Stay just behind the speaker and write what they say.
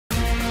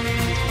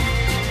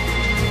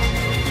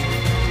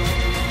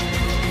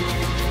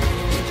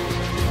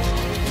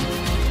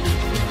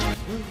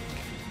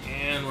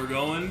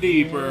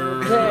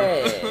deeper.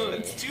 Okay.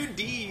 It's too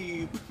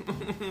deep.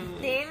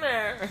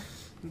 Deeper.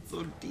 It's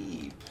so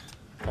deep.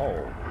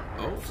 Oh.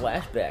 Oh.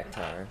 Flashback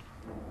time.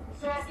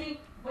 Strasky,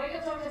 wake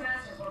up, talk to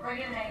Masters. We're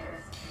bringing in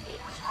anchors.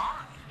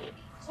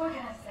 What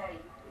can I say?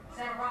 It's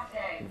had a rough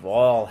day. We've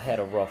all had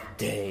a rough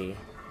day.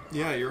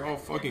 Yeah, you're all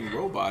fucking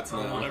robots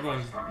Well, now.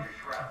 everyone's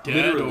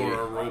dead Literally.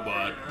 or a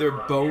robot. They're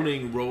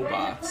boning Ready to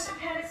robots. put the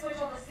panic switch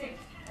on the sink.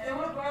 I don't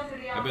want to burn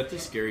through the I bet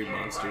there's scary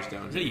monsters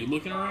down Is that here. you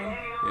looking around?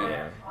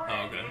 Yeah.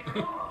 Oh,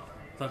 okay.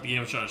 Thought the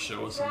game was trying to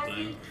show us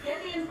something.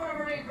 Get the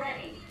infirmary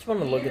ready. Just want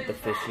to look at the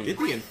fishy. Get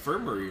the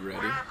infirmary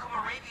ready.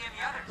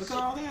 Look at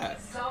all that.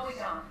 This is all we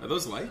got. Are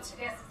those lights?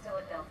 Guess it's still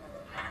at Delta.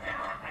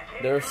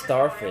 They're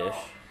starfish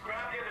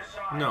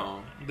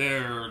No.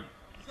 They're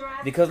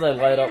because they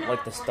light up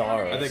like the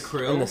stars Are they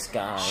krill? in the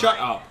sky. Shut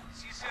up.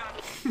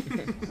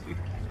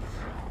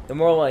 They're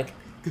more like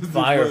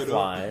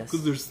fireflies.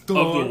 Because they're of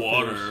starfish. the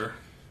water.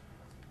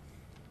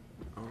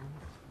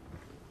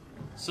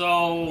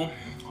 So,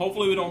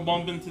 hopefully we don't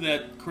bump into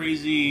that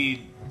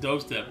crazy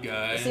dubstep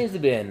guy. It seems to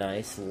be a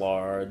nice,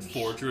 large,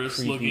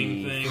 Fortress-looking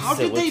creepy thing. How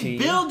did they facility.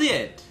 build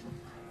it?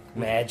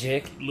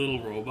 Magic.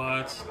 Little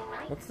robots.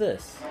 What's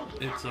this?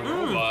 It's a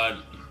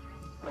robot.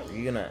 Are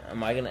you gonna?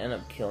 Am I gonna end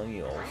up killing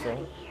you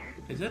also?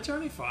 Is that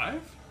Johnny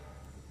 5?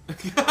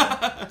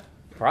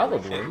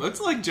 Probably. It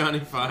looks like Johnny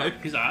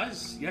 5. His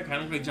eyes, yeah,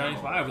 kind of like Johnny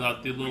 5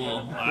 without the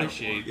little eye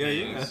shape. Yeah,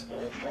 yeah.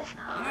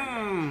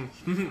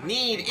 things.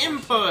 Need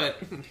input.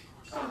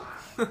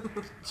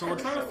 So we're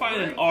trying to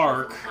find an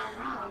ark.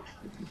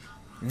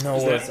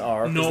 Noah's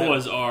Ark.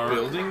 Noah's Ark.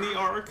 Building the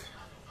ark?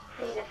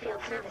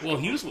 Well,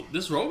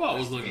 this robot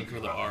was looking for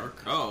the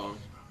ark. Oh.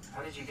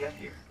 How did you get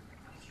here?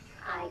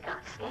 I got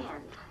scanned,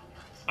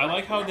 I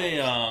like how they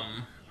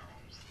and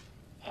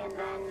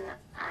then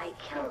I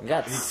killed You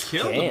got He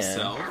scanned. killed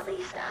himself. At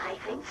least I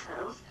think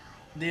so.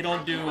 they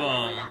don't do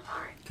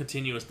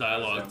continuous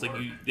dialogue. It's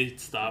like they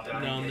stop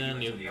now and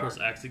then. You press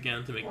X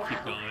again to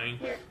keep going.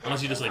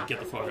 Unless you just like get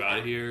the fuck out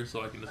of here,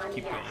 so I can just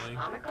keep going.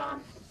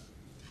 Omicron?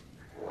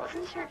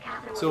 Wasn't sure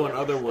Catherine So would in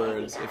other ever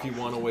words, say if you that.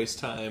 want to waste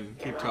time,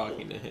 keep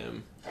talking to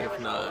him. There If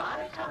was a not, lot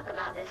of talk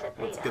about this at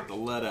let's Beta. get the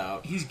let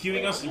out. He's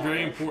giving us a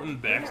very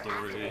important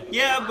backstory.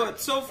 Yeah,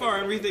 but so far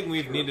everything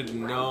we've needed to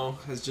know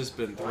has just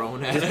been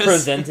thrown at Just us.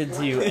 presented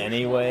to you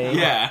anyway.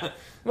 Yeah.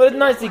 But it's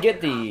nice to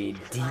get the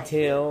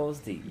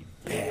details, the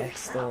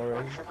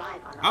backstory.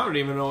 Survive on I don't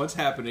even know what's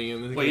happening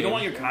in the game. Wait, you don't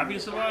want your copy to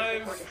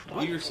survive?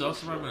 You yourself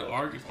survive in an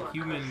ark if the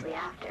human shortly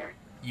after.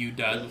 you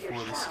dies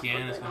before the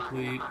scan is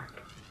complete.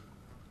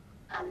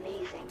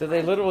 Amazing. So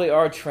they literally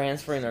are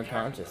transferring their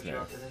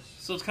consciousness.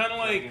 So it's kind of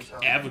like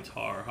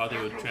Avatar, how they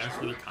would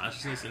transfer their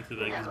consciousness into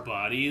like these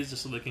bodies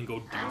just so they can go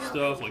do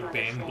stuff like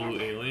bang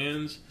blue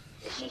aliens.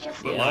 She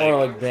just But Yeah, like-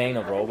 or like bang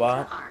a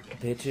robot,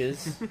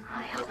 bitches.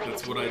 I hope I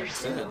That's didn't what make I her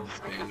said. signals,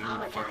 like Banging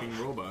apologize. fucking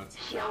robots.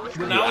 She always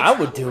But Yeah, now I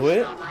would do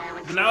it.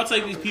 But now it's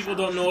like these people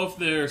don't know if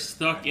they're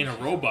stuck in a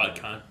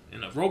robot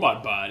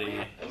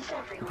body.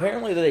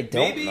 Apparently they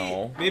don't Maybe,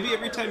 know. maybe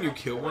every time you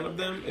kill one of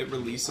them, it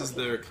releases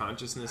their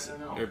consciousness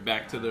or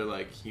back to their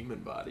like human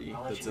body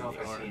that's in the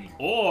ark.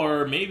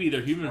 Or maybe their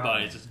human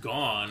body is just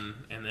gone,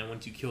 and then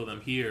once you kill them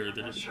here,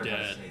 they're just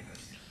dead.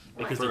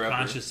 Because their Forever.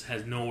 conscious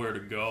has nowhere to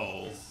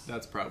go.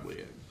 That's probably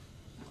it.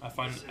 I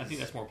think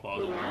that's more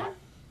plausible.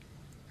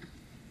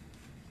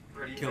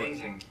 Pretty Kill it.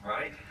 amazing,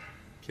 right?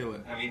 Kill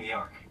it. I mean, the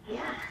ark. Yeah.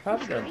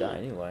 Probably gonna die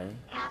anyway.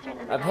 Catherine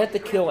and the I've had to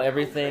doctor kill were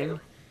everything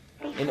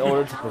in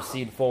order to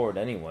proceed forward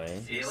anyway.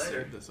 See you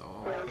later. Saved us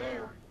all. Will do.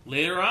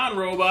 Later on,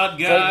 robot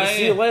So, guy.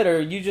 see you later.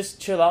 You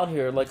just chill out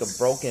here like a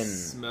broken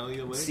Smell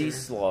you later. sea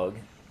slug.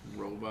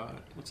 Robot.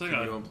 Looks like Can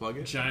a you unplug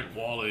it giant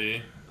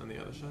Wally. on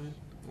the other side?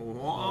 what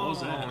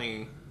was that?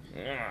 Wally.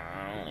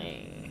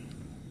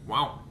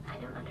 Wow. I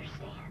don't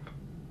understand.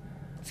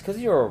 It's because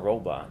you're a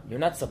robot. You're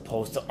not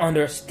supposed to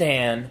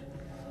understand.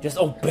 Just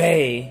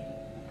obey.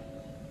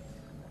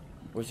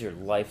 Where's your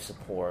life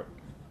support?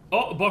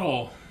 Oh,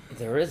 butthole.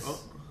 There is. Oh.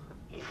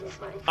 Is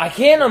this what it's I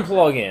can't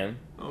unplug him.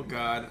 Oh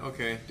god.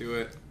 Okay, do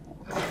it.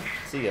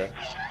 See ya.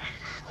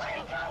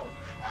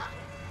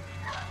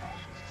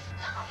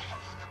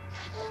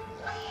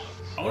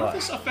 I wonder What? if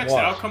this affects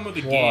What? the outcome of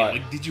the What? game.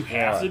 Like, did you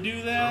have What? to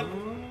do that?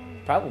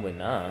 Probably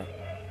not.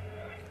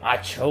 I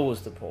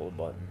chose to pull the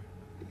button.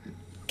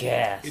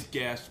 Gas. It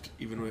gasped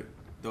even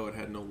though it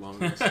had no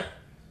lungs.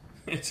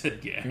 It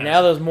said gas.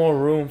 Now there's more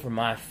room for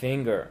my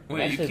finger.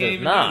 Wait, Actually, you can't there's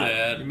even not. do You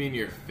that. mean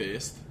your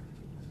fist?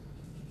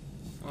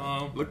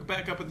 Look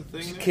back up at the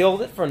thing Just there.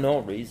 killed it for no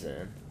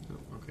reason.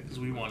 Oh, okay. Because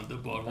we wanted the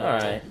butthole.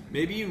 Alright.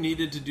 Maybe you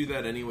needed to do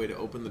that anyway to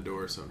open the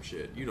door or some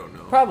shit. You don't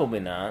know. Probably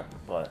not,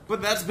 but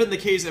But that's been the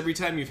case every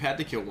time you've had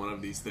to kill one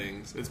of these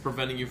things. It's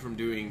preventing you from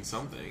doing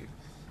something.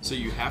 So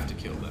you have to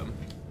kill them.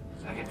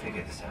 I can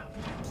figure this out.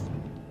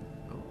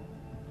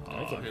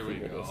 I Oh, can here we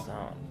figure go. this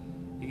out.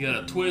 You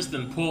gotta twist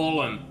and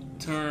pull and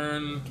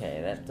turn.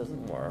 Okay, that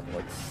doesn't work.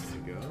 Let's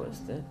There you go.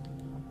 twist it.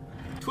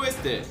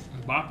 Twist it.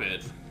 Bop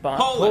it.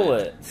 Pull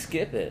it.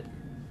 Skip it.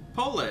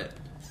 Pull it.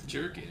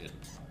 Jerk it.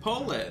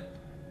 Pull it.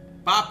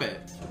 Bop it.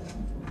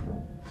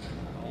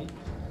 Oh.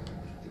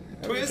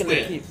 Twist Gonna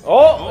it. keep-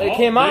 Oh, it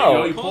came there you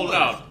go, out. you pulled it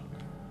out.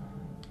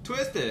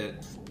 Twist it.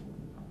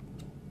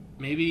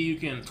 Maybe you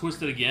can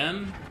twist it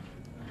again.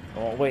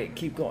 Oh wait,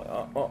 keep going.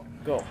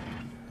 Go.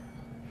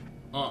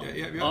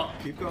 Yeah.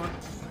 Keep going.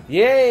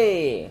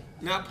 Yay!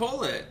 Now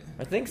pull it.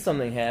 I think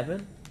something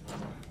happened.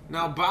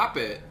 Now bop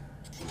it.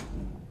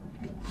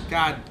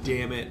 God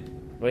damn it.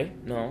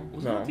 Wait, no,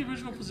 Was no. that the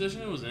original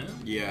position it was in?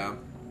 Yeah.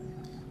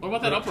 What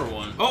about that upper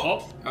one?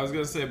 Oh, I was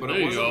gonna say, but There it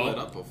you wasn't go. lit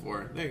up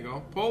before. There you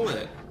go. Pull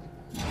it.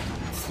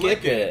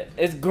 Skip it.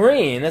 It's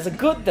green. That's a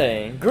good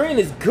thing. Green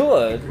is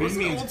good. What's the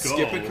means old go.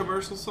 skip it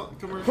commercial?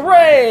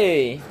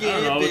 Hooray! I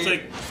don't know, it's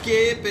like-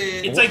 skip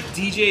it. It's like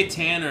DJ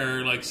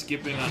Tanner like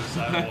skipping on the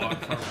sidewalk in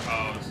front of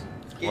house.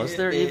 Was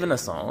there even a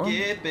song?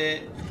 Skip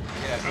it.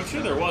 Yeah, I'm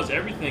sure there was.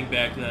 Everything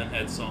back then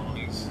had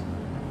songs.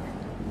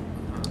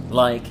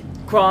 Like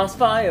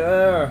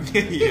Crossfire.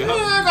 yeah.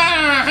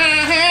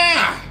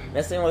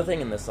 That's the only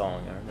thing in the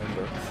song I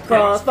remember.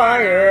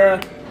 Crossfire.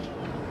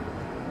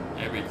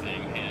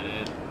 Everything had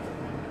it.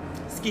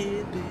 Skip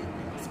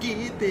it.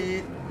 Skip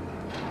it.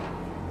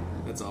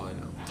 That's all I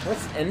know.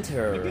 Let's Look at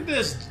enter.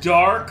 this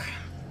dark.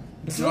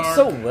 This looks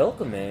so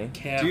welcoming.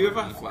 Cavern. Do you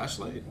have a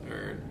flashlight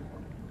or?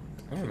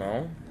 I don't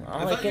know. I All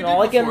thought I you can, did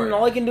all I can, before.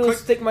 all I can do Click-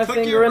 is stick my click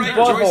finger your in right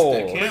butthole.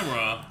 joystick.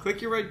 camera?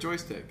 Click your right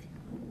joystick.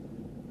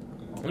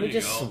 Let There me you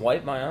just go.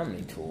 swipe my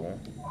Omni tool.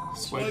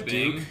 Swipe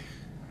Swiping. Duke.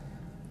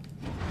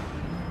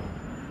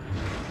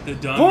 The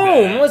done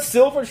Boom! that. What's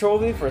silver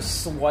trophy for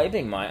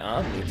swiping my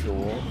Omni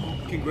tool?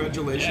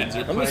 Congratulations,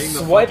 Yeah. you're Let me playing the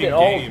swipe fucking it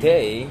all game.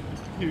 day.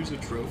 Here's a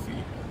trophy.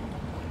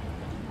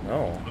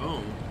 No.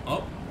 Oh.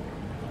 Oh.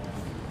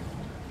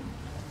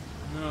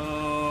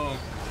 No.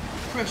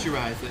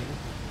 Pressurizing.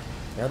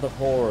 Now the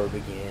horror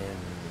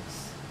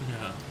begins.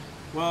 Yeah.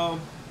 Well.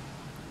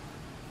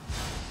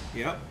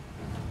 Yep.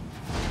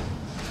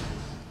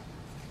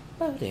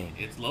 Loading.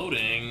 It's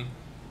loading.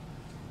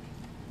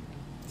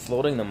 It's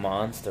loading the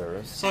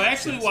monsters. So I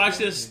actually watched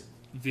this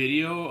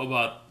video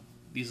about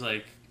these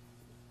like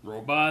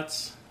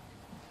robots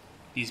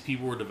these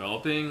people were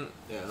developing.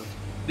 Yeah.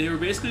 They were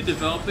basically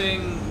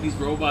developing these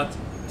robots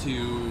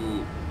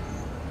to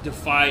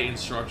defy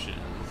instructions.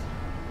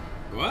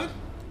 What?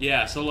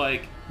 Yeah, so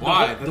like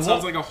Why? That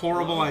sounds like a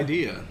horrible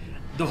idea.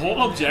 the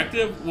whole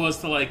objective was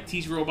to like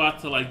teach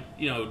robots to like,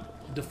 you know,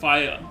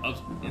 defy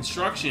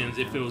instructions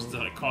if it was to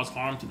like cause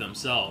harm to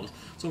themselves.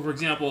 So for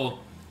example,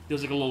 there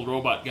was like a little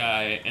robot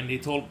guy and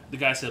the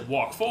guy said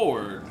walk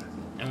forward,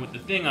 and with the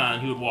thing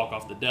on he would walk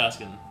off the desk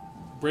and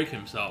break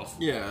himself.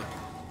 Yeah.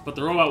 But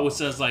the robot would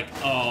says like,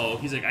 oh,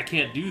 he's like, I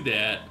can't do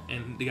that,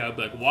 and the guy would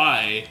be like,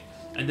 why?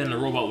 And then the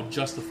robot would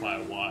justify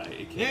why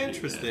it can't do that.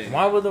 Interesting.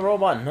 Why would the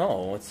robot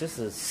know? It's just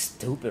a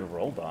stupid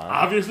robot.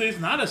 Obviously, it's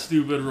not a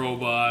stupid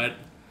robot.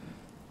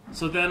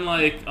 So then,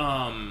 like,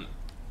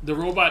 the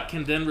robot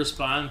can then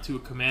respond to a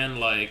command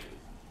like,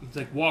 it's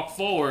like, walk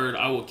forward,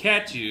 I will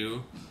catch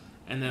you.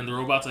 And then the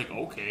robot's like,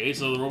 okay.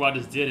 So the robot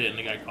just did it, and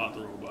the guy caught the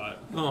robot.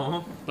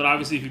 Oh. But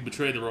obviously, if he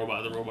betrayed the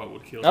robot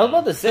would kill him. I was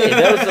about to say,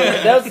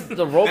 that was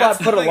the robot That's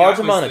the put a thing large I was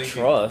amount of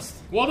thinking. trust.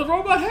 Well, the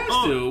robot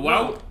has to. Why?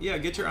 No. Yeah,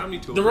 get your Omni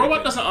tool. The break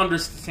robot it. doesn't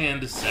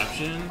understand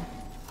deception.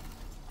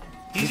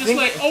 He's You just think,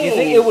 like, oh, you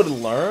think it would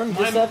learn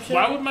deception?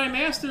 why would my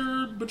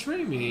master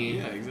betray me?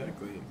 Yeah,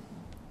 exactly.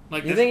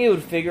 Like, You think it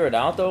would figure it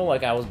out though?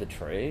 Like I was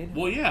betrayed?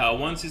 well, yeah.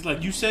 Once he's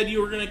like, you said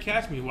you were gonna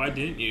catch me. Why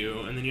didn't you?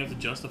 And then you have to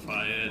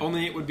justify it.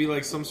 Only it would be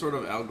like some sort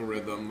of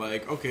algorithm,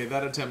 like, okay,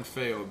 that attempt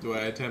failed. Do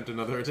I attempt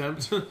another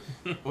attempt?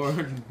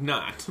 Or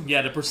not?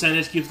 Yeah, the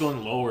percentage keeps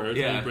going lower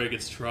until Yeah. you break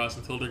its trust,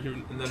 until their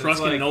And then trust it's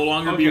can like, no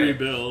longer be okay,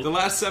 rebuilt. The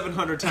last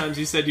 700 times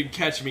you said you'd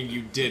catch me,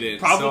 you didn't.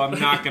 So Probably-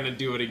 I'm not going to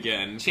do it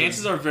again. 'cause-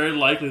 Chances are very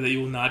likely that you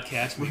will not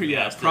catch me. Yeah,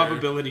 master.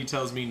 probability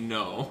tells me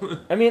no.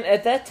 I mean,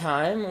 at that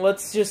time,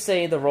 let's just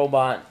say the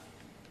robot,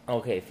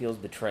 okay, feels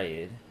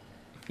betrayed.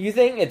 You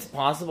think it's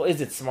possible?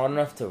 Is it smart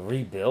enough to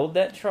rebuild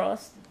that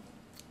trust?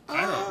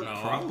 I don't know.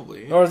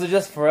 Probably. Or is it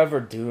just forever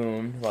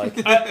doomed? Like,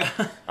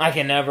 I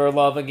can never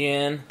love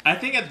again? I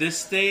think at this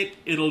state,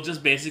 it'll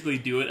just basically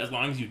do it as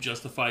long as you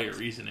justify your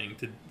reasoning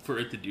for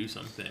it to do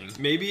something.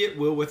 Maybe it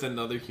will with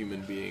another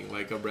human being,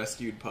 like a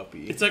rescued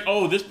puppy. It's like,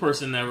 oh, this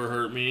person never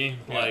hurt me.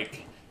 Yeah.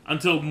 Like,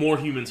 until more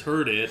humans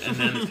hurt it, and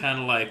then it's kind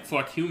of like,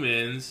 fuck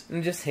humans.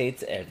 And just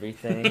hates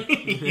everything.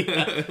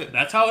 Yeah,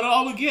 that's how it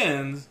all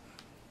begins.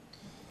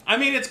 I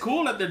mean, it's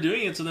cool that they're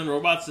doing it, so then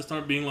robots just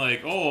start being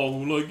like, oh,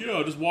 like,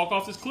 yeah, just walk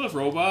off this cliff,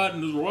 robot.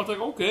 And this robot's like,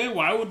 okay,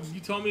 why would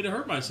you tell me to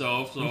hurt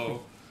myself?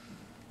 So,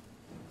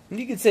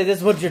 You could say this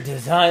is what you're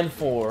designed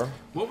for.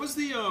 What was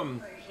the We're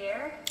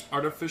here.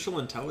 artificial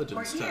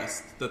intelligence We're here.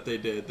 test that they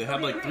did? They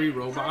had like 3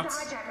 robots,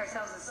 Time to hijack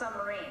ourselves a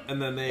submarine.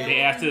 and then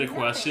they asked it a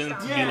question to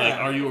be Yeah. like,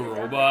 are you a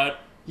robot?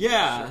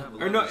 Yeah,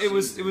 or no, it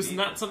was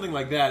not something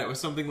like that. It was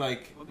something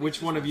like,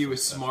 which one of you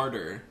is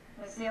smarter?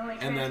 It's the only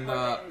And then transport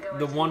that can go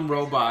the into one the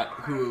robot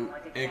physical who realm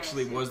like a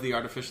actually fantasy. was the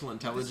artificial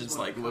intelligence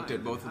like looked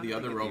at both of the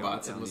other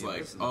robots and was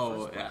like,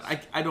 oh, yeah,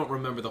 I don't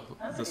remember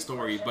the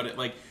story, but it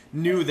like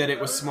knew that it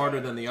was smarter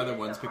than the other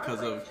ones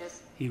because of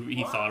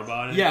He thought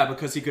about it. yeah,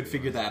 because he could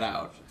figure that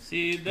out.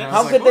 See, that's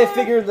How was could like, they what?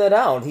 figure that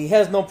out? He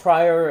has no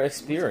prior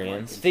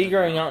experience.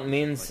 Figuring out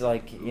means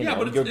like you yeah,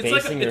 know but you're it's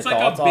like basing a, your it's like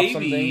thoughts a off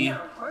baby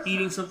something.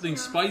 eating something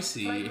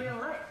spicy,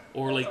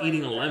 or like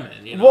eating a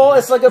lemon. You know? Well,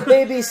 it's like a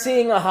baby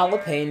seeing a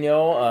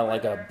jalapeno,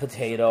 like a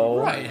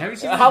potato. Right. Have you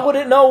seen How would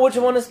it know which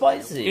one is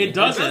spicy? It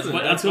doesn't, doesn't.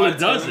 but That's until why it it's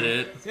does gonna-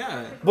 it,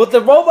 Yeah. But the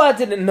robot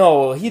didn't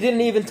know. He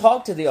didn't even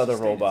talk to the other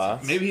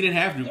robots. maybe he didn't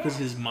have to because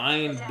his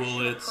mind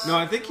bullets. No,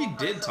 I think he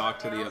did talk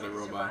to the other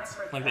robots.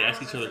 Like they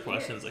ask each other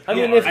questions. Like, I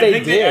mean, "Oh, if I they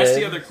think they asked the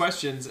did- other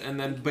questions, and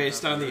then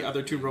based on the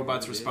other two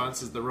robots'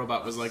 responses, the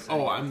robot was like,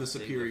 "Oh, I'm the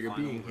superior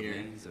being here."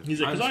 he's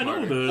like, I'm because I know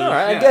smarter. this. All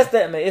right, Yeah. I guess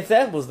that if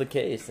that was the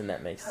case, then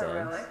that makes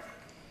sense.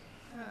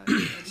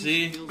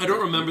 See, I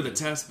don't remember the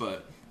test,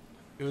 but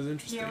it was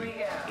interesting. Here we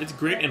go. it's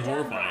great and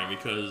horrifying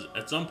because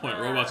at some point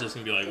robots just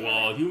gonna be like,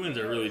 well, humans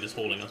are really just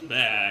holding us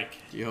back.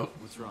 Yep.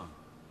 What's wrong?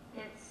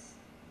 It's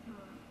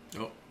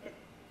Oh.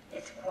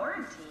 it's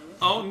quarantine.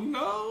 Oh no.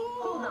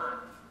 Hold on.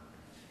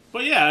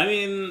 But yeah, I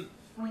mean,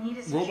 We need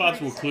a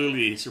robots will security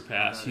clearly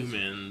surpass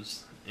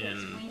humans site. in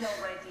We don't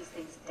write these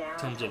things down.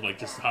 terms of like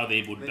just how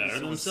they would better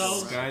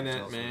themselves.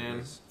 Skynet,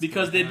 man.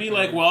 Because they'd be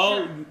like,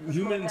 well,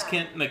 humans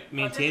can't like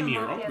maintain me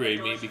or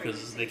upgrade me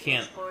because they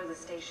can't Explore the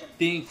station.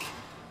 think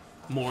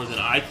more than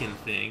I can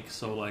think.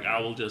 So like, I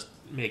will just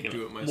make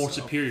Do a it more myself.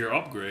 superior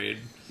upgrade.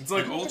 It's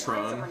like We need to find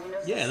Ultron. someone who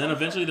knows Yeah, this and then software.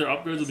 eventually their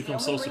upgrades will It's the become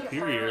so only way to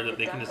superior fire that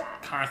they can the just gun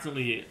back.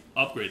 constantly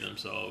upgrade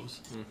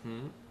themselves. Mm-hmm.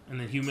 And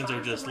then humans are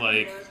Find just someone who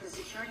like, knows the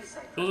security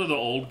site. those are the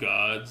old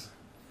gods.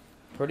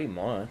 Pretty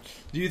much.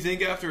 Do you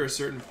think after a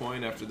certain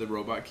point, after the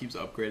robot keeps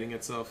upgrading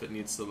itself, it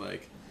needs to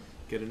like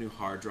get a new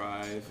hard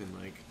drive and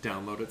like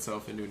download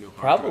itself into a new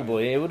hard drive?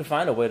 Probably it would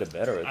find a way to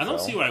better it. I don't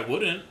see why I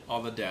wouldn't.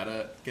 All the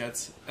data it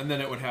gets, and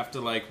then it would have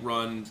to like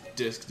run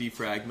disk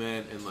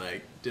defragment and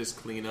like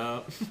disk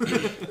cleanup.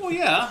 Well,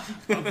 yeah,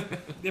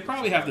 they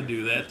probably have to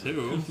do that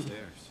too.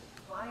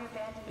 Why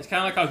abandon It's kind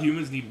of like how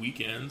humans need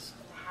weekends.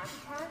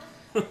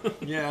 the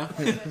habitat? Yeah,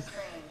 So strange.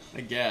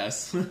 I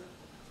guess.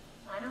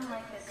 I don't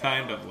like this.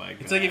 Kind of like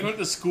It's that. like if you went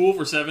to school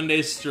for 7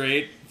 days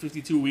straight,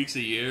 52 weeks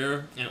a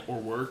year, or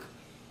work,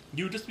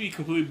 you would just be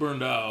completely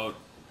burned out.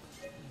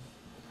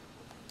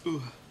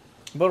 Ooh.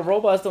 But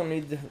robots don't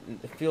need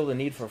to feel the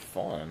need for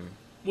fun.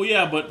 Well,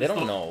 yeah, but They it's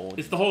don't the- know.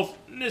 It's the whole.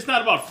 It's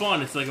not about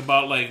fun. It's like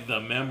about like the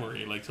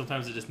memory. Like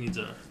sometimes it just needs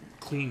a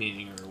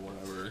cleaning or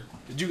whatever.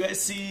 Did you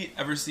guys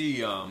ever see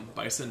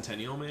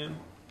Bicentennial Man,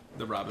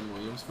 the Robin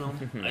Williams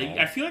film?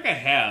 I feel like I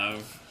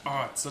have.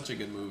 Oh, it's such a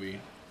good movie.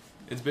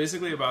 It's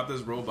basically about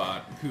this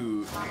robot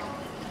who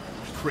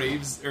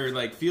craves or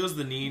like feels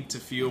the need to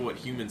feel what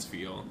humans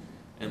feel,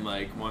 and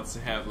like wants to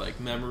have like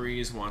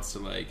memories, wants to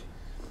like,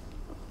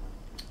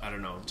 I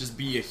don't know, just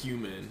be a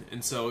human.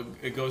 And so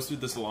it goes through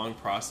this long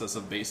process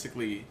of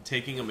basically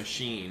taking a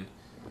machine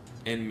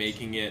and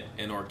making it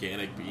an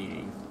organic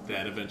being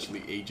that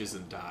eventually ages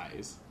and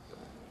dies.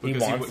 He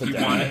Because wants to he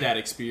die. wanted that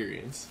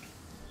experience.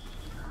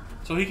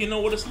 So he can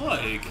know what it's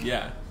like.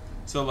 Yeah.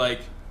 So like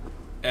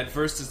at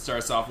first it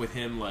starts off with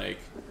him like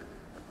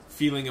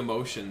feeling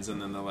emotions, and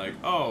then they're like,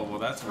 oh, well,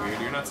 that's weird,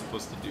 you're not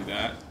supposed to do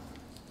that.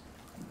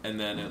 And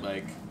then it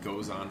like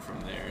goes on from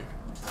there,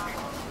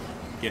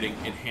 getting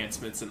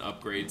enhancements and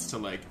upgrades to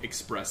like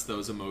express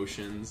those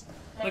emotions.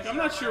 Like I'm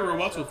not sure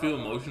robots will feel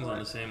emotions on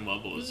the same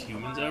level as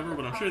humans ever,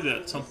 but I'm sure that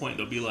at some point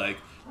they'll be like,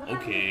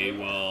 okay,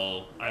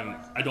 well,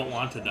 I don't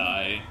want to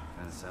die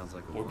Kind of sounds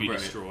like a or be Right.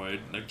 destroyed.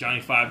 Like Johnny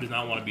Five does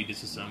not want to be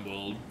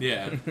disassembled.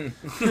 Yeah.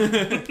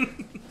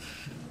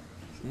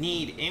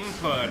 Need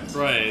input.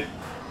 Right.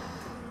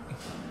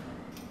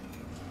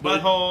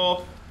 But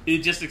Butthole. it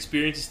just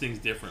experiences things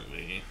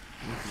differently.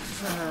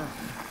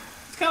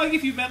 It's kind of like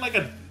if you met like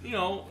a, you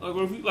know,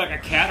 like a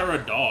cat or a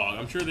dog.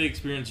 I'm sure they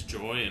experience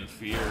joy and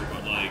fear,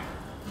 but like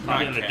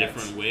probably Not in a cats.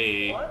 different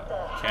way.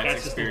 Cats Cats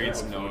just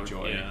experience don't no look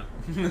joy. Yeah,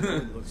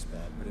 It looks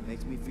bad, but it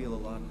makes me feel a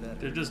lot better.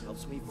 They're just-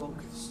 helps me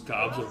focus.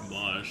 gobs of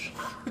mush.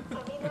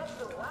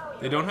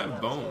 They don't have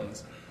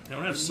bones. They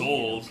don't have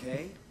souls.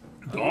 Okay.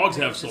 Dogs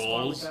have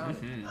souls.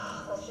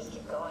 Let's just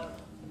keep going.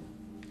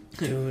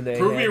 Do they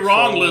Prove me have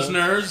wrong, souls?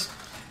 listeners.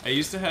 I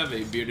used to have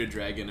a bearded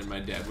dragon, and my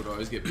dad would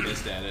always get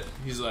pissed at it.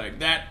 He's like,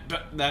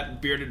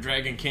 that bearded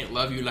dragon can't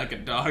love you like a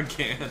dog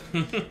can.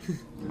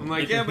 I'm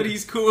like, yeah, but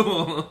he's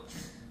cool.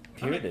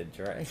 Bearded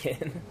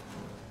dragon.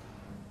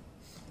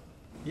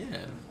 Yeah.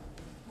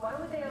 Why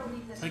would they all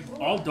leave this Like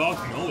floor? all dogs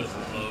know is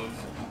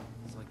love.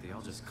 It's like they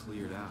all just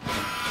cleared out.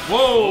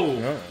 Whoa!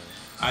 No.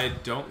 I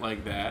don't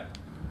like that.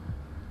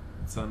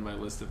 It's on my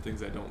list of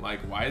things I don't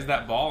like. Why is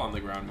that ball on the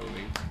ground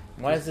moving?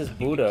 Why is this I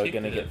think you Buddha kicked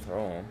gonna it. get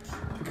thrown?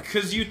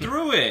 Because you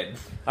threw it.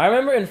 I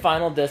remember in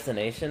Final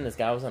Destination, this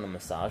guy was on a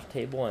massage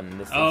table and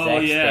this Oh,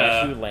 exact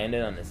yeah. statue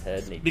landed on his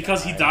head. And he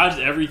Because he died. dodged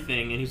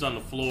everything and he was on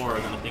the floor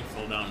and then the thing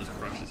fell down and just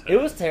crushed his head.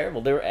 It was terrible.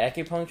 There were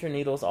acupuncture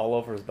needles all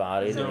over his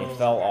body, and No. he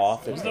fell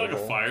off the Wasn't there like a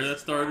table. fire that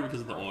started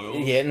because of the oil?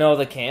 Yeah, no,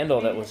 the candle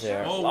that was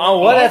there. Oh, Oh,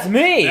 what? oh, That's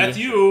me. That's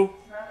you.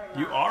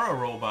 You are a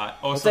robot.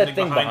 Oh, What's something that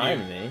thing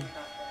behind, behind you. me?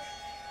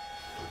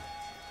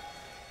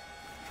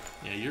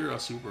 Yeah, you're a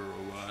super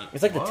robot.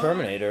 It's like What? the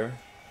Terminator,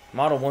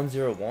 Model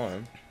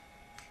 101.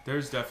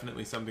 There's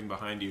definitely something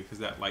behind you because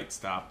that light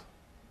stopped.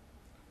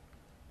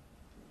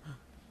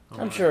 Oh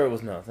I'm my. sure it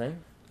was nothing.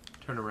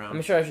 Turn around.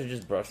 I'm sure I should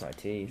just brush my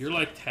teeth. You're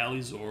like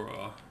Tally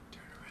Zora.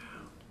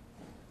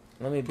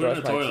 Let me Put it in brush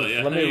the my toilet, teeth.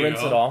 yeah, Let there me you rinse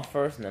go. it off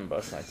first and then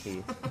brush my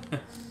teeth.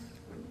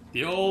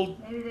 The old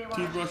Maybe they want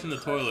toothbrush in the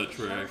toilet to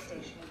trick.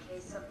 station in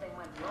case something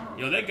went wrong.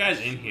 Yo, that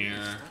guy's in here.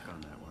 Stuck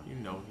on that one. You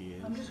know he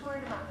is. I'm just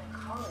worried about my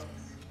colleagues.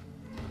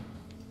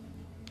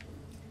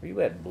 Were you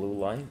at blue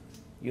light?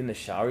 You in the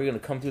shower? You're gonna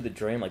come through the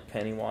drain like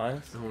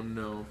Pennywise? Oh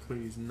no,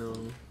 please no.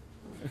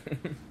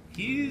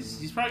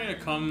 He's probably gonna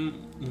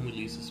come when we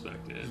least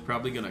suspect it. He's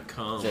probably gonna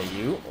come. Is that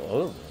you?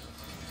 Oh.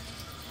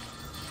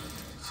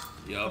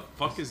 Yup, What the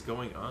fuck is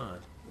going on?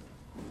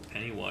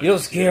 Pennywise. You'll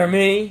scare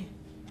me.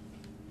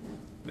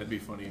 That'd be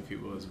funny if he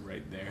was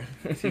right there.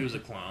 If he was a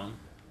clown.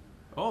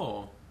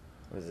 Oh,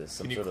 What is this?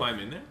 Some can you sort climb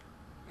of in there?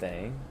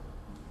 thing?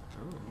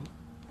 Oh.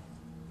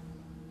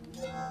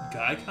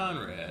 Guy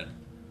Conrad.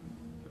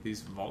 Are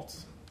these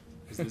vaults?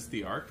 Is this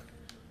the Ark?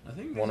 I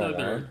think these are their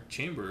 101.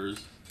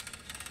 chambers.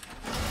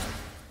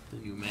 The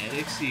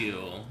pneumatic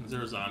seal. Is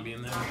there a zombie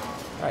in there?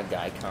 Alright,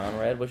 Guy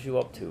Conrad, what you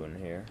up to in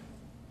here?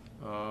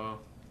 Uh,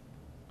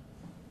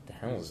 The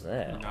hell is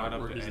that? not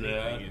up Artwork to is anything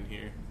that? in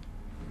here.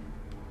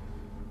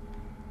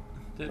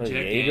 Is that What,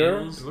 Jack Jaeger?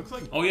 Daniels? It looks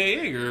like Oh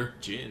yeah, Jaeger.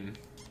 gin.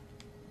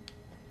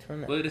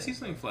 Turn that. Wait, is he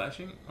something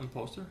flashing on the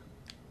poster?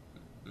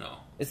 No.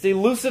 It's the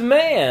elusive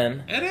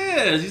man. It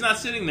is! He's not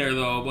sitting there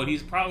though, but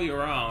he's probably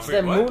around. It's Wait,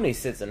 that what? moon he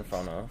sits in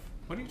front of.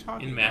 What are you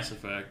talking In about? Mass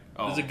Effect.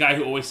 Oh. There's a guy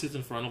who always sits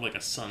in front of like a The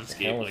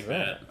sunscape hell like is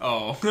that. that?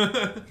 Oh.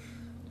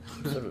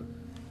 Some sort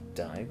of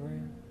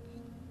diagram?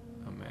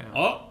 A map.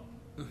 Oh!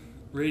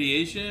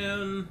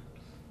 Radiation.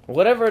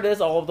 Whatever it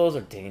is, all of those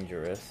are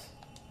dangerous.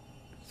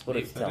 That's what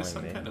it's That is telling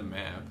some me. kind of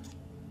map.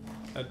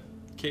 A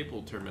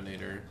cable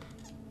terminator.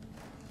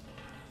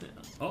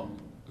 Oh.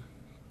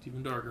 It's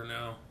even darker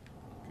now.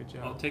 Good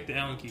job. I'll take the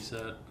Allen key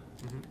set.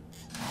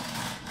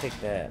 Take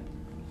that.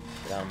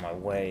 Get out of my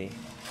way.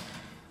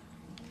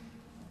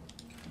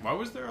 Why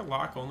was there a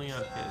lock only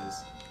on his?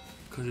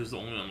 Because it was the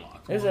only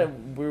unlocked There's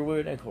one. that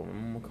weird name called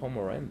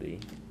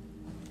Komorebi.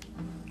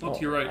 Oh,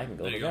 to your right. I can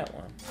go There to you go. that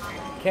one.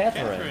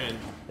 Catherine. Catherine.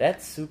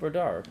 That's super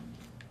dark.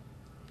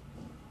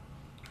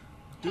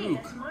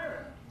 Duke. That's my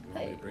room.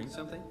 Want me to bring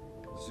something?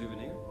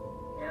 Souvenir?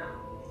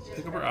 No, it's just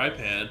Pick up her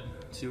iPad.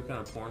 See what kind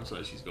of porn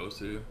site she goes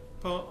to.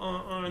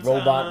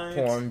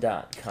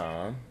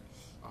 Robotporn.com.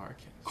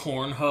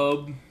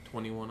 Cornhub.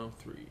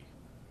 2103.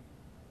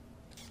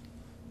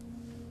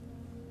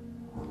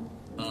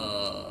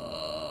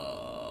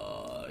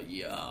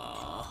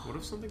 Yeah. What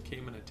if something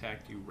came and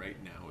attacked you right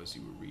now as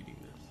you were reading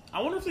this?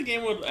 I wonder if the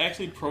game would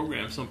actually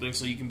program something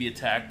so you can be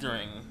attacked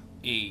during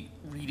a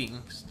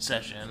reading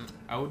session.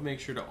 I would make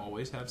sure to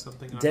always have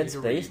something on Dead me to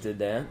Space read. did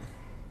that.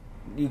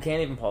 You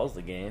can't even pause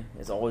the game.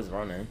 It's always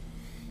running.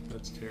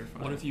 That's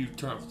terrifying. What if you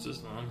turn off the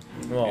system?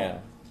 Well, Yeah.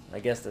 I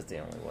guess that's the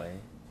only way.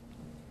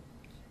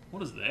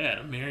 What is that?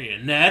 A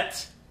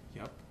marionette?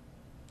 Yep.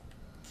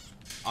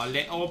 A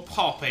little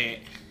puppet.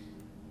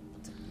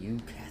 You,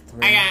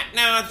 Catherine. I got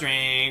no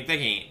drink to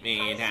keep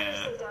me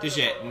down, to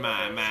shit in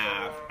my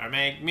mouth or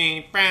make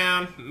me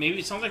frown. Maybe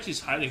it sounds like she's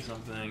hiding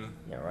something.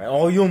 Yeah, right.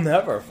 Oh, you'll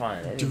never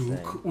find anything.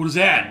 Duke. What is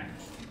that?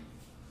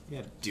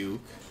 Yeah,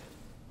 Duke.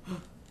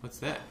 What's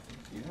that?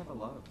 You have a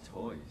lot of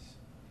toys.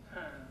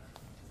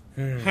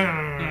 That's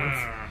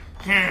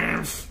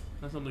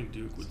something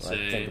Duke would Well, I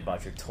think say.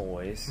 about your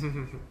toys.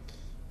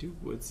 Duke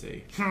would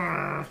say. You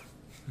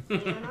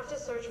don't have to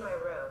search my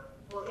room.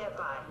 We'll get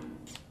by.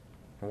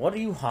 What are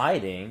you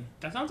hiding?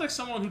 That sounds like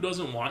someone who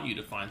doesn't want you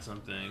to find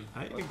something.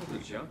 I What's with the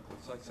agree. junk?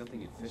 Looks like something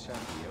you'd fish out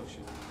of the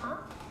ocean. Huh?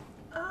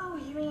 Oh,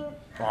 you mean... Oh,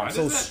 Why I'm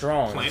so does that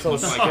strong. I'm plant so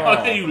look like-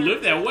 strong. you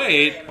live that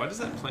way. Why does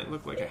that plant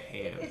look like a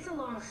hand? It's a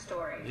long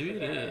story. Maybe it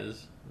Forget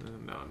is.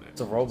 No.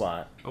 It's a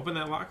robot. Open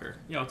that locker.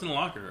 Yeah, it's in a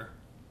locker.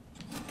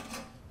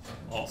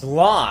 It's Oh,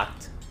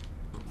 locked.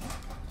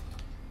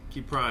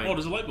 Keep prying. oh,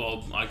 there's a light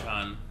bulb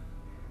icon.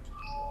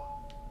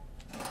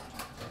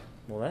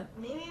 Well, that.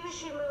 Maybe we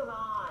should move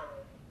on.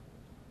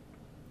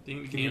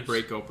 Can you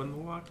break open the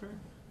locker?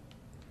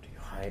 What are you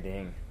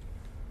hiding?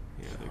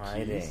 Yeah, the keys.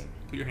 Hiding.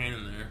 Put your hand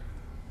in there.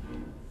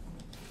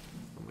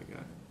 Oh my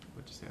god.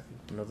 What just happened?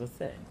 Another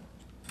thing.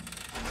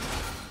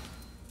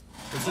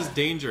 This is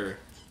danger.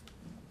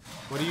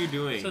 What are you It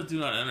doing? says do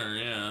not enter,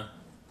 yeah.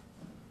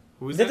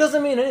 Who is That that?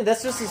 doesn't mean anything.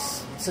 That's just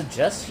a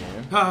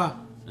suggestion. Ah,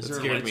 Is that there a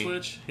scared light me.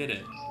 switch? Hit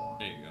it.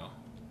 There you go.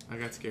 I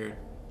got scared.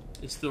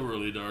 It's still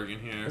really dark in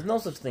here. There's no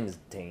such thing as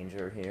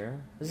danger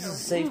here. This is a We're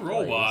safe place.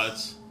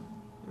 robots.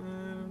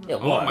 Yeah,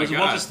 Oh what? my There's a God.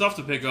 bunch of stuff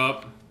to pick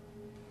up.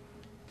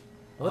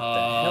 What the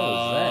hell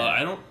is that?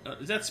 I don't.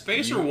 Is that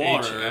space or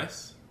water?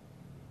 UHS?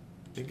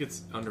 I think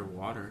it's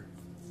underwater.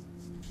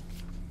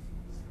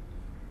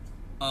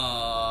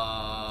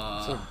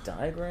 Is there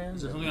diagrams?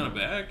 Is there something on the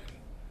back?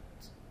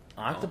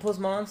 Octopus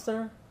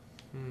monster?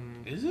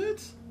 Is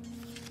it?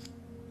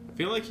 I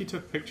feel like he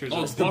took pictures Oh,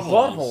 of it's The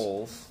Buttholes.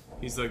 buttholes.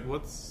 He's like,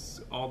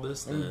 what's all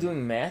this I'm then?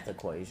 doing math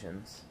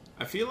equations.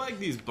 I feel like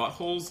these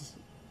buttholes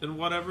and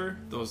whatever,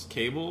 those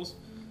cables,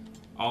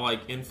 all like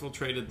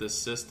infiltrated this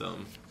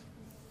system.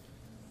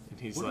 And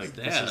he's What like, is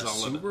that? this is A all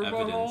super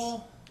evidence.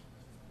 butthole?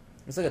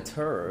 It's like a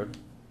turd.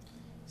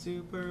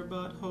 Super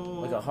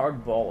butthole. Like a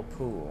hard ball of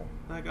poo.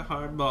 Like a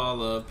hard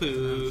ball of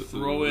poo.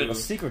 Throw it. A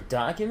secret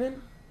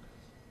document?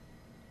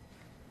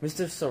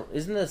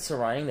 Isn't it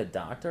surrounding the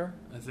doctor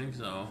I think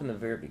so. from the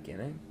very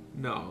beginning?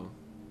 No.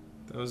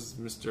 That was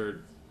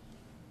Mr.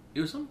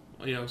 It was some.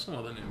 Yeah, it was some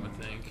other name,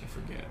 I think. I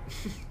forget.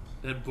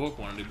 That book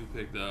wanted to be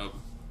picked up.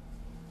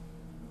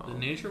 The Oh.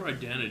 nature of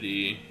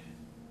identity.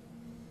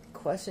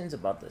 Questions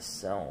about the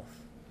self.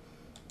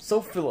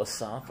 So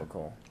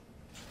philosophical.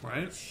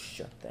 Right?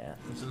 Shut that.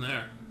 What's in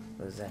there?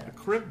 What is A that?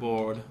 crib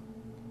board.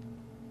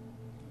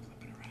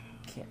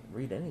 Can't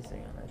read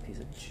anything on that piece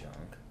of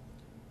junk.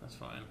 That's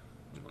fine.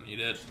 We don't need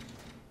it.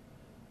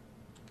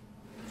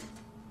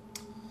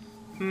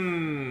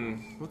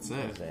 What's What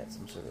is that? that?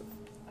 Some sort of...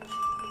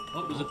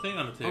 Oh, there's a thing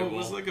on the Oh, table. it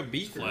was like a It's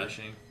beaker.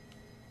 flashing.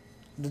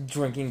 The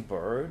drinking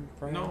bird,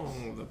 perhaps? No,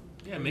 the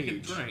Yeah, make it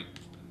page. drink.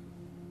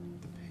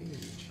 The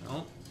page.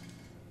 Oh,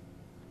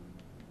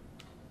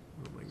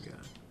 Oh my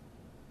god.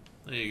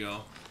 there you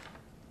go.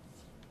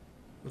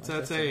 What's Why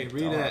that is say? that so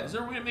Read dark? Is it.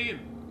 there a way to make it?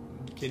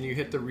 Can you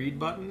hit the read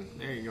button?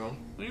 There you go.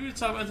 When you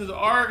top enter the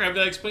arc, I've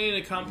got to explain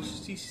and accomplish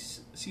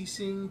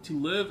ceasing to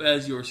live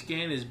as your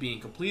scan is being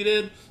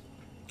completed.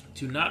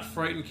 To not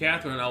frighten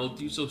Catherine, I will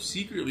do so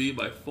secretly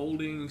by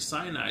folding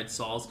cyanide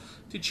salts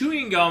to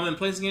chewing gum and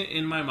placing it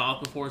in my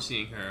mouth before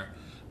seeing her.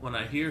 When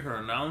I hear her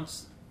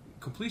announce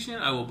completion,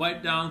 I will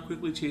bite down,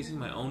 quickly chasing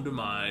my own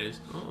demise.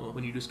 Oh.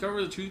 When you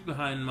discover the truth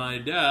behind my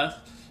death,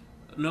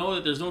 know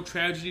that there's no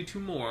tragedy to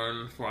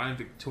mourn, for I am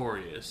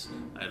victorious.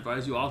 I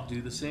advise you all to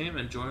do the same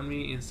and join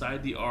me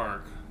inside the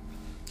Ark.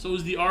 So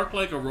is the Ark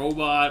like a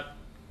robot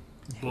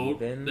boat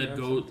Haven that or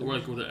goes, something?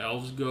 like where the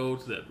elves go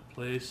to that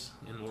place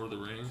in Lord of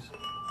the Rings?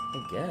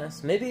 I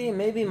guess.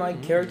 Maybe my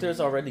character is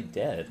already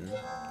dead.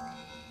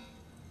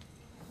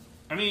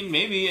 I mean,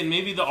 maybe, and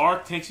maybe the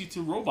Ark takes you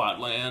to Robot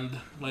Land,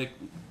 like,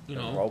 you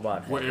know,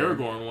 Robot where Heaven.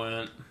 Aragorn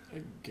went.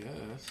 I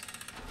guess.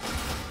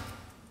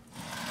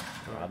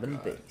 Robin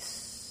God.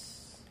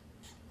 Base.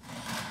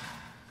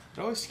 It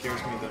always scares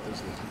me that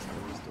there's nothing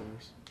inside these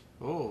doors.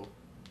 Oh.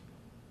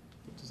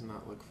 It does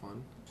not look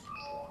fun.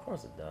 Of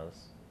course it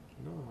does.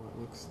 No, it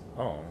looks...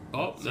 Oh.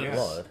 Oh, it's that's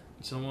blood.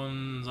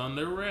 someone's on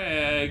their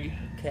rag.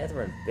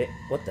 Catherine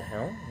What the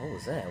hell? What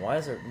was that? Why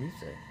is there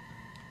music?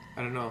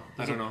 I don't know.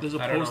 I There's don't know. There's a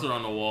I don't poster know.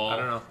 on the wall. I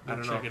don't know. I Go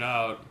don't check know. it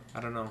out. I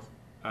don't know.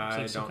 It's I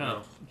like some don't kind know.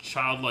 of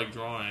childlike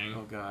drawing.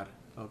 Oh god.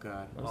 Oh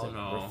god. What was Oh, that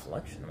no.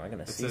 reflection? Am I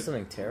gonna It's see a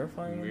something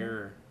terrifying? in there?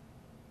 Mirror.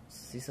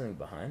 See something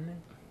behind me?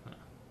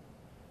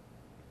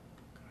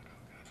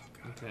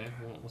 Okay,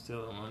 well, what's the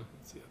other one?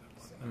 What's the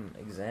other one?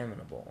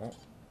 Examinable. Oh,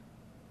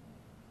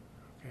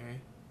 Okay.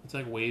 It's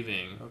like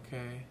waving.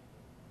 Okay.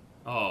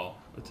 Oh,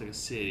 it's like a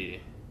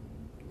city.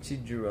 she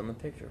drew on the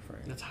picture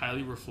frame. That's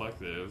highly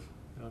reflective.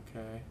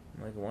 Okay.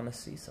 I'm like, want to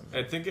see something.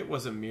 I think it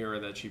was a mirror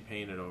that she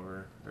painted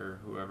over, or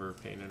whoever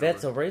painted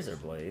That's a over. razor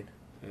blade.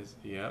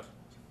 Yep.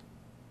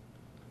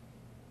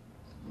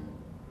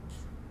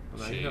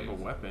 Well, now you have a Shave.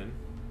 weapon.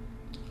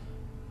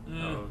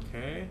 Eh,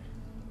 Okay.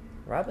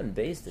 Robin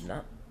Base did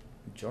not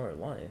enjoy her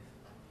life.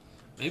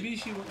 Maybe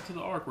she went to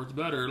the Ark where it's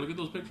better. Look at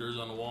those pictures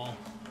on the wall.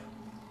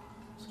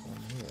 What's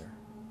going here?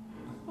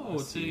 Oh,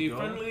 it's a seagull.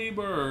 friendly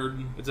bird.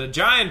 It's a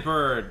giant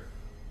bird!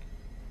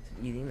 Is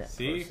it eating that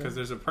See? person? Because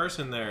there's a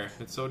person there.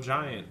 It's so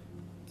giant.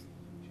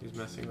 She's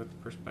messing with the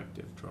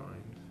perspective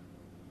drawings.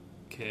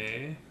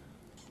 Okay.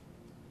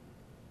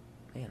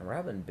 Man,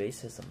 Robin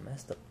Base has some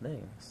messed up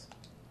things.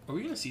 Are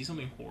we gonna see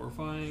something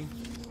horrifying?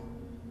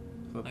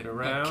 Flip Like it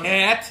around. a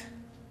cat?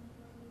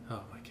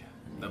 Oh my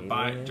god. The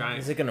Alien? giant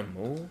Is it gonna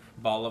move?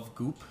 ball of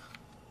goop.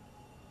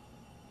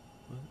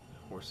 What?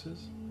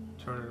 Horses?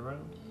 Turn it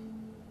around.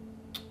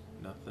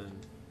 Nothing.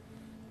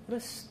 What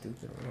a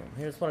stupid room.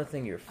 Here's one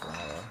thing your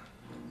flower.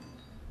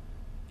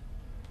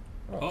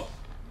 Oh,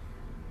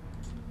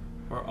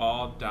 We're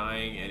all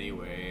dying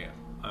anyway.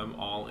 I'm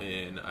all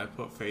in. I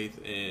put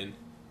faith in.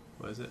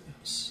 What is it?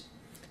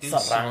 in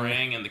Sarang.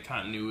 Sarang and the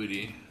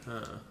continuity.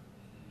 Huh.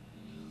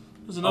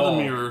 There's another Oh.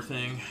 mirror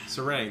thing.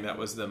 Sarang, that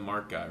was the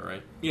Mark guy,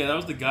 right? Yeah, that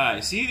was the guy.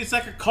 See, it's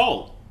like a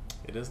cult.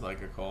 It is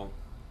like a cult.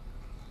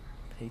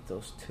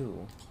 Pathos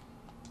 2.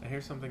 I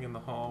hear something in the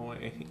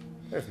hallway.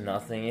 There's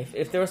nothing.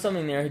 If there was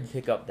something there, he'd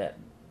pick up that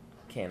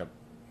can of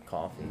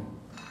coffee.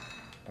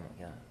 Oh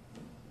my god.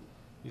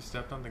 You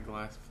stepped on the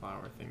glass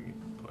flower thing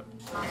you put.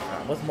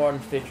 What's Martin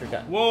Fisher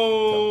got?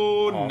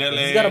 Whoa, Oh, Nelly.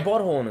 he's got a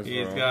butthole in his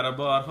He's room. got a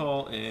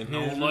butthole in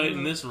No his light room.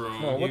 in this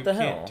room. No, what You the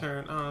can't hell?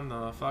 turn on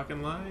the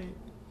fucking light.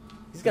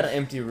 He's got an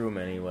empty room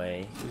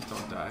anyway. Please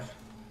don't die.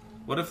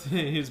 What if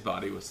his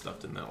body was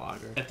stuffed in that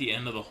locker? At the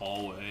end of the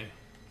hallway.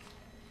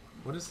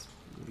 What is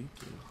leaking?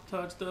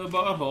 Touch the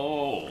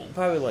butthole.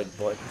 Probably like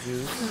butt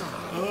juice.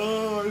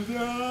 Oh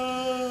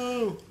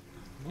no!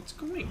 What's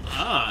going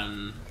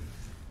on?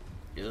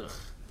 Ugh.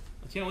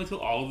 I can't wait till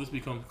all of this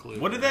becomes clear.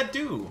 What did that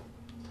do?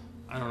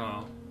 I don't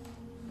know.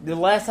 The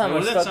last time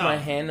What I did that stuck my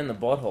sound? hand in the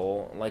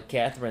butthole, like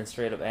Catherine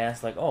straight up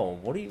asked, like, "Oh,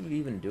 what are you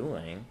even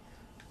doing?"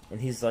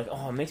 And he's like,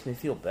 "Oh, it makes me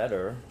feel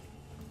better."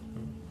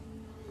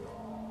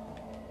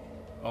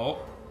 Oh,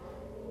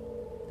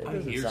 That I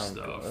doesn't hear sound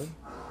stuff. good.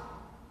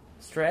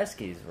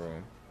 Strasky's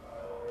room.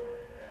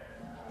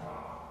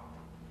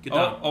 Get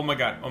down. oh my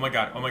god! Oh my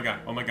god! Oh my god!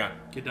 Oh my god!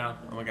 Get down.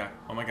 Oh my god!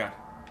 Oh my god!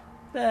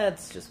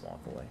 Let's just walk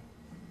away.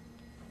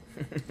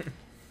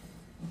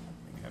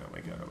 Oh my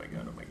god! Oh my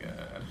god! Oh my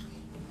god!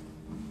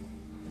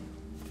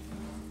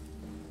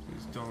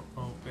 Please don't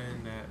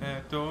open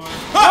that door.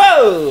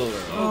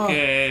 Oh!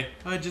 Okay.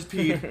 I just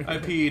peed. I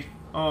peed.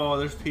 Oh,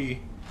 there's pee.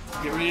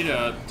 Get ready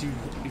to do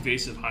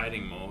evasive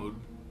hiding mode.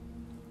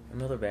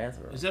 Another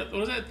bathroom. Is that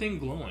what is that thing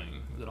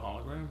glowing? Is it a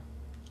hologram?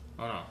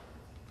 Oh no.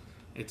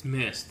 It's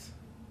mist.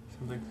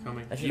 Something's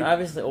coming. I should You-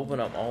 obviously open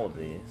up all of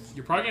these.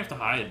 You're probably gonna have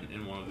to hide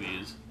in one of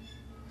these.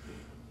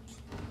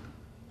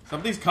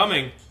 Something's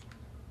coming.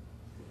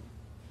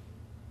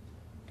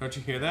 Don't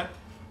you hear that?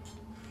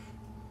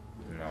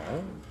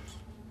 No.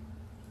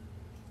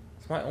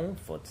 It's my own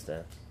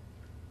footsteps.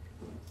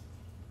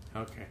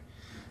 Okay.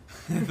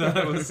 I thought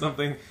it was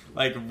something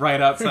like right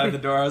outside the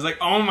door. I was like,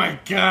 oh my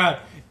god,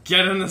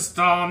 get in the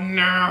stall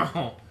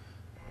now.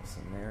 What's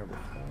in there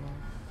before?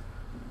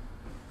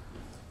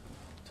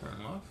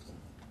 Turn left.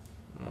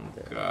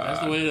 There. That's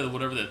the way to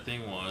whatever that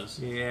thing was.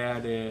 Yeah,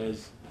 it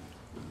is.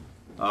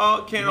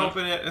 Oh, can't No.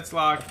 open it. It's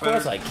locked. Of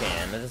course I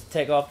can. I just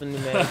take off the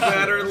pneumatic.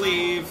 Better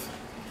leave.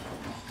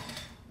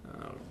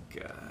 Oh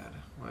god,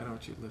 why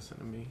don't you listen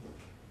to me?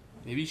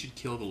 Maybe you should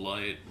kill the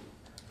light.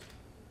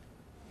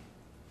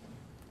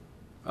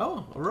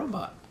 Oh, a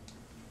robot.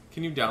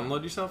 Can you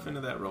download yourself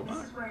into that This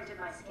robot? is where I did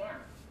my scan.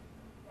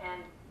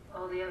 And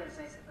all the others,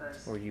 I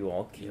suppose. Or you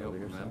all You killed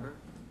don't yourself. remember?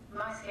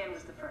 My scan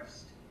was the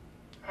first.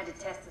 Had to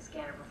test the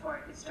scanner before I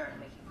could start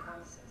making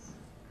promises.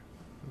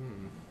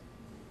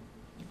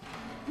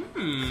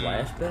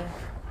 Flashback?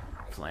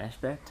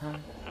 Flashback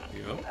time?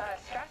 Yep.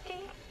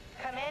 Strasky,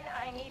 come in.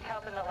 I need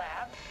help in the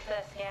lab,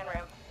 the scan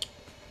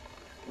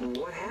room.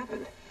 What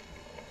happened?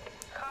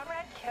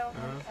 Conrad killed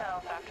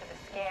himself after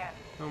the scan.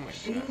 Oh my god.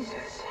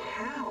 Jesus,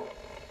 how?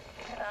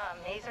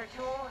 Maser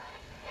tool.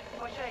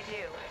 What should I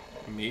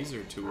do?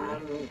 Maser tool.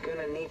 I'm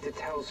gonna need to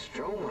tell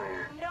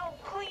Strohmeyer. No,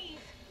 please.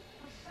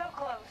 I'm so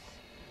close.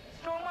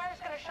 Stormwire's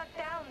gonna shut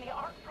down the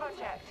art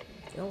project.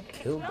 They all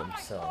killed It's not my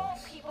fault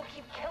themselves. people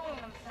keep killing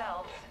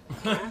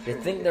themselves. They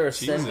think they're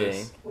ascending.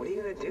 Jesus. What are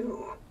you gonna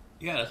do?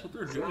 Yeah, that's what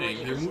they're It's not like doing.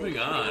 you They're can moving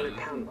take a on.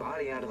 300-pound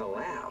body out of the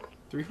lab.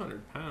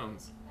 300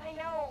 pounds. I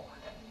know.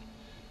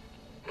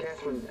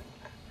 Catherine,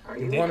 are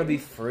They you? want to be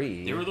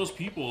free. They were those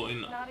people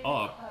in Not even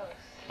Up. close.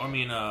 I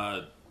mean,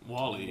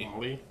 Wally.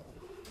 Wally.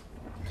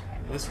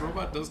 This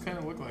robot does kind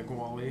of look like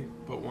Wally,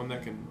 but one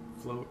that can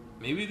float.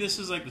 Maybe this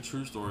is like the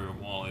true story of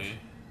Wally.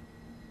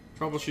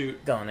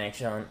 Troubleshoot.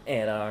 Connection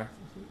error.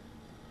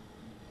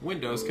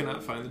 Windows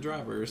cannot find the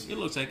drivers. It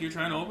looks like you're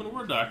trying to open a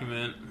Word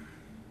document.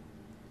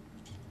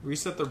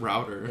 Reset the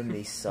router. In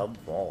the sub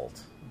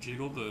vault.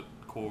 Jiggle the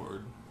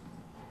cord.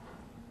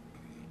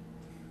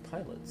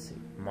 Pilot seat.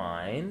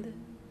 Mind.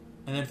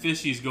 And then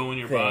fishies go in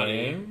your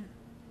body. Thing.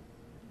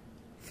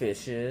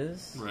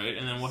 Fishes. Right?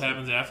 And then what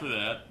happens after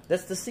that?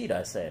 That's the seat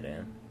I sat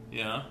in.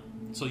 Yeah.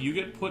 So you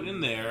get put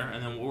in there,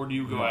 and then where do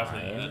you go after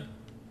that? Mind.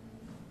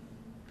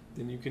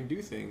 Then you can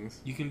do things.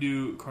 You can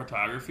do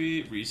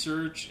cartography,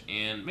 research,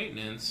 and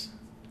maintenance.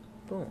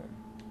 Boom.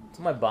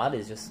 So my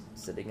body's just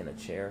sitting in a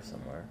chair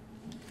somewhere.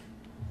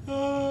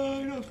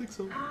 I don't think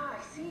so. Ah,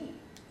 I see.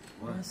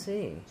 I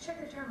see.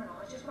 Check the terminal.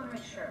 I just want to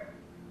make sure.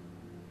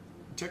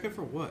 Check it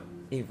for what?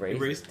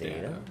 Erase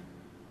data.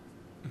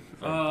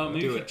 Maybe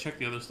Do you should it. check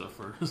the other stuff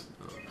first.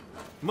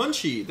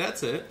 Munchie,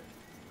 that's it.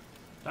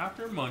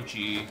 Dr.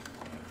 Munchie.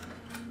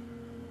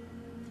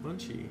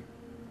 Munchie.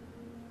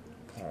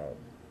 Paul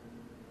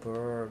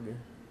Berg.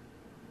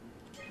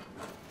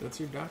 That's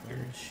your doctor.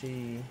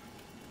 She.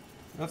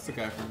 That's the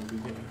guy from the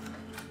beginning.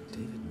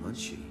 David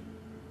Munchie.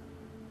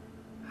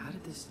 How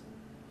did this...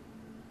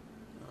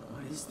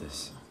 What is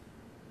this?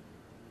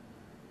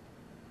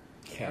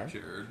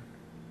 Captured.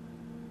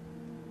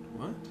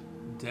 What?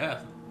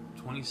 Death.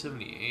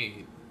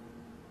 2078.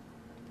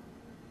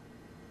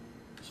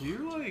 So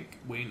you're like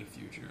way in the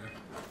future.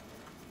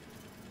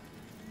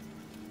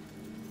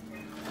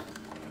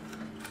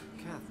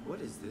 Kath, what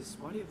is this?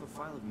 Why do you have a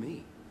file of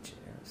me? Chair.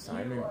 You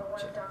Simon. are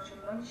one of Dr.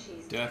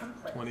 Munchie's Death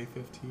templates.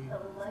 2015.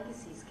 A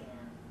legacy scan.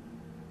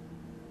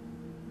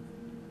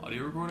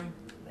 Audio recording?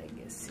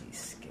 Legacy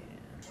scan.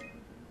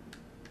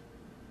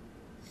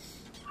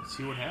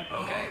 See what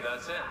happens. Okay,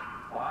 that's it.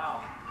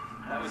 Wow,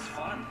 that was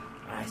fun.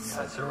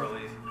 That's a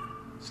relief.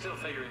 Still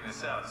figuring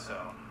this out, so.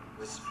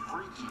 It was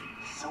freaky.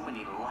 So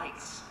many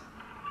lights.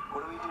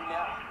 What do we do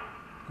now?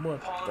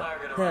 What Paul and I are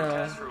going to the run hell?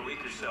 tests for a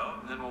week or so,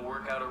 and then we'll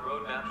work out a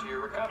roadmap to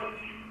your recovery.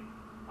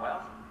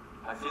 Well,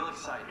 I feel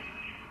excited.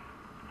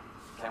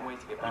 Can't wait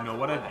to get back. You know to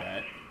what I work.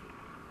 bet?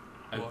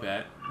 I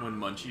bet when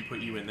Munchie put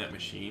you in that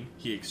machine,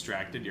 he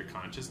extracted your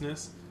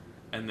consciousness,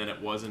 and then it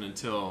wasn't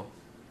until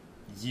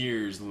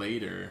years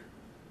later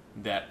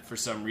that for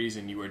some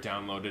reason you were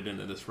downloaded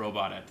into this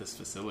robot at this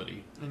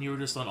facility. And you were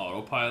just on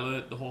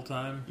autopilot the whole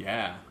time?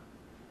 Yeah.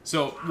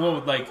 So,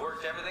 well, like, We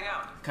worked everything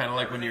out. kind of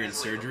like when you're in Everything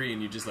is legal. surgery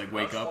and you just like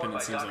wake up and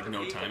it seems like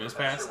no time has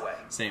passed.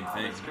 Same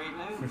thing. That's great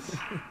news.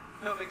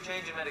 No big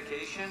change in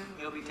medication.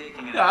 You'll be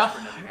taking an Yeah,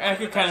 aspirin every I morning,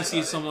 could but kind of that's see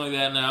about it. something like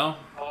that now.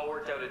 Paul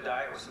worked out a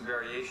diet with some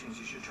variations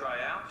you should try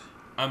out.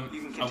 You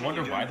can I continue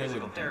wonder doing why they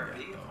physical would do that,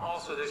 therapy. though.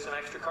 Also, there's some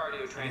extra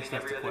cardio I training guess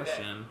that's every the other day.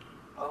 question.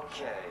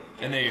 Okay.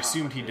 And they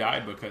assumed he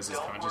died because his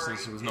Don't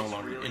consciousness worry, was no it's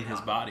longer really in his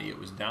not. body. It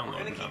was We're going to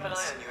downloaded keep on an eye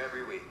this. on you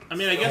every week. I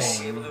mean, I guess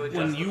We'll be able to adjust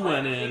when the you plan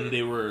went if in, needed.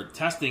 they were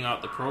testing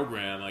out the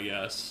program, I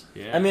guess.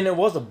 Yeah. I mean, it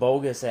was a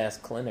bogus ass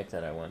clinic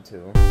that I went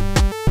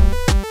to.